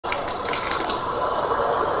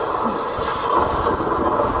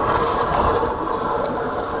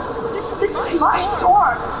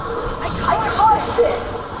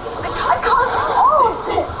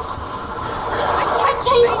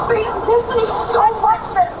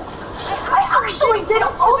literally did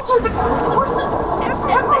alter the course of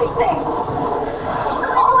everything.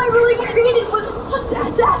 All I really created was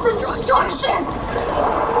death and destruction.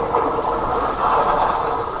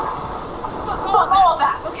 Fuck all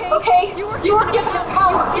that, okay? You were given the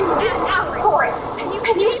power. You didn't ask for it.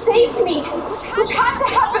 And you saved me. Which had to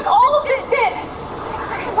happen. All of this did.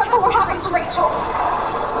 Except for what happened to Rachel.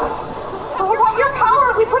 But without your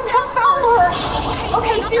power, we wouldn't have found her.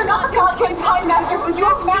 Okay, so you're not the goddamn Time Master, but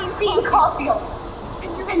you're Maxine Caulfield.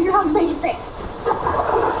 And you're amazing.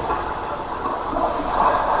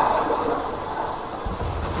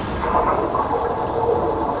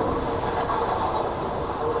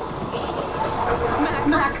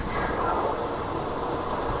 Max.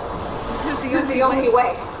 This is the only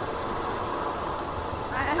way.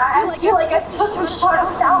 I feel like I took the shot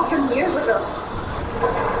 1,000 years ago.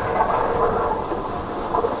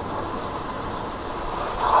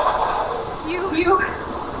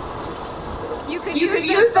 You could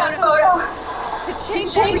use that photo to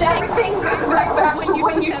change everything right back to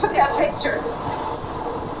when you took that picture.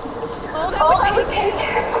 All that would take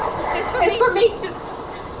is for me to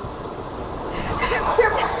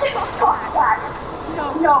fuck that.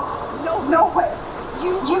 No way.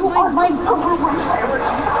 You are my number one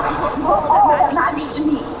priority. You are all that matters to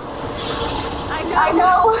me. I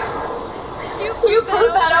know. You prove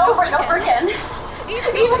that over and over again.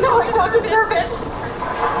 Even though I don't deserve it.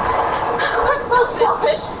 So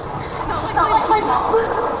selfish. Not like my mom.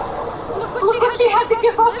 Look what she had to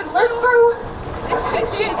give up and live through. And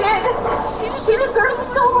she did. She deserves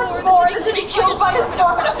so much more than to be killed by a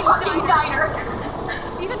storm at a fucking diner.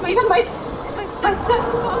 Even my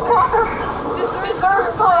stepfather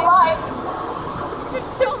deserves her alive. There's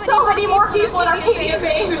so many more people in Arcadia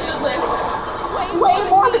Bay who should live. Way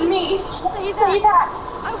more than me. Say that.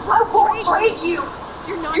 I won't trade you.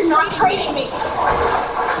 You're not trading me.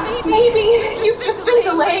 Maybe you've just been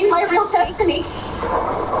delaying my real destiny.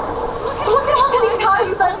 Look at how many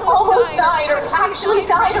times I've almost died or actually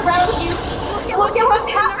died around you. Look at what's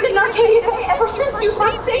happened in Arcadia Bay ever since you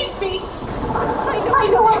first saved me. I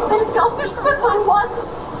know I've been selfish, but for once,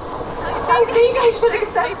 I think I should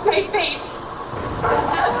accept my fate.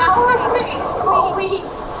 Our fate. Oh,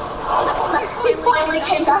 Maxie finally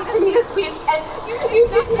came back to me this week, and you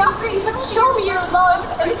did nothing but show me your love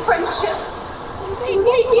and friendship. You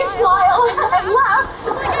made me smile and laugh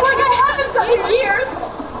like I haven't done in years.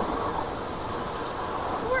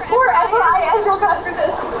 Wherever I end up after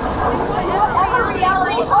this, whatever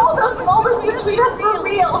reality, all those moments between us were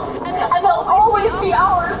real, and they'll always be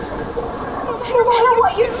ours. No matter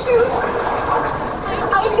what you choose,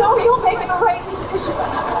 I know you'll make the right decision.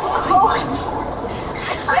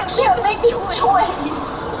 I can't make this choice.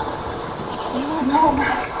 No,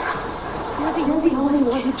 Max. You're the only one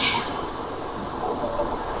who can.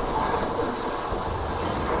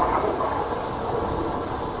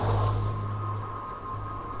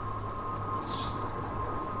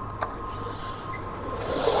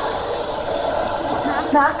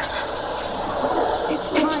 Max, it's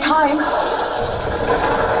time.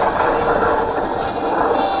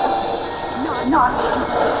 Not.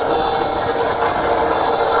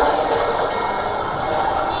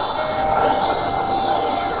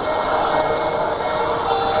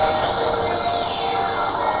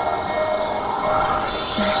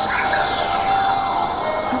 Max,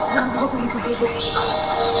 don't promise me, baby.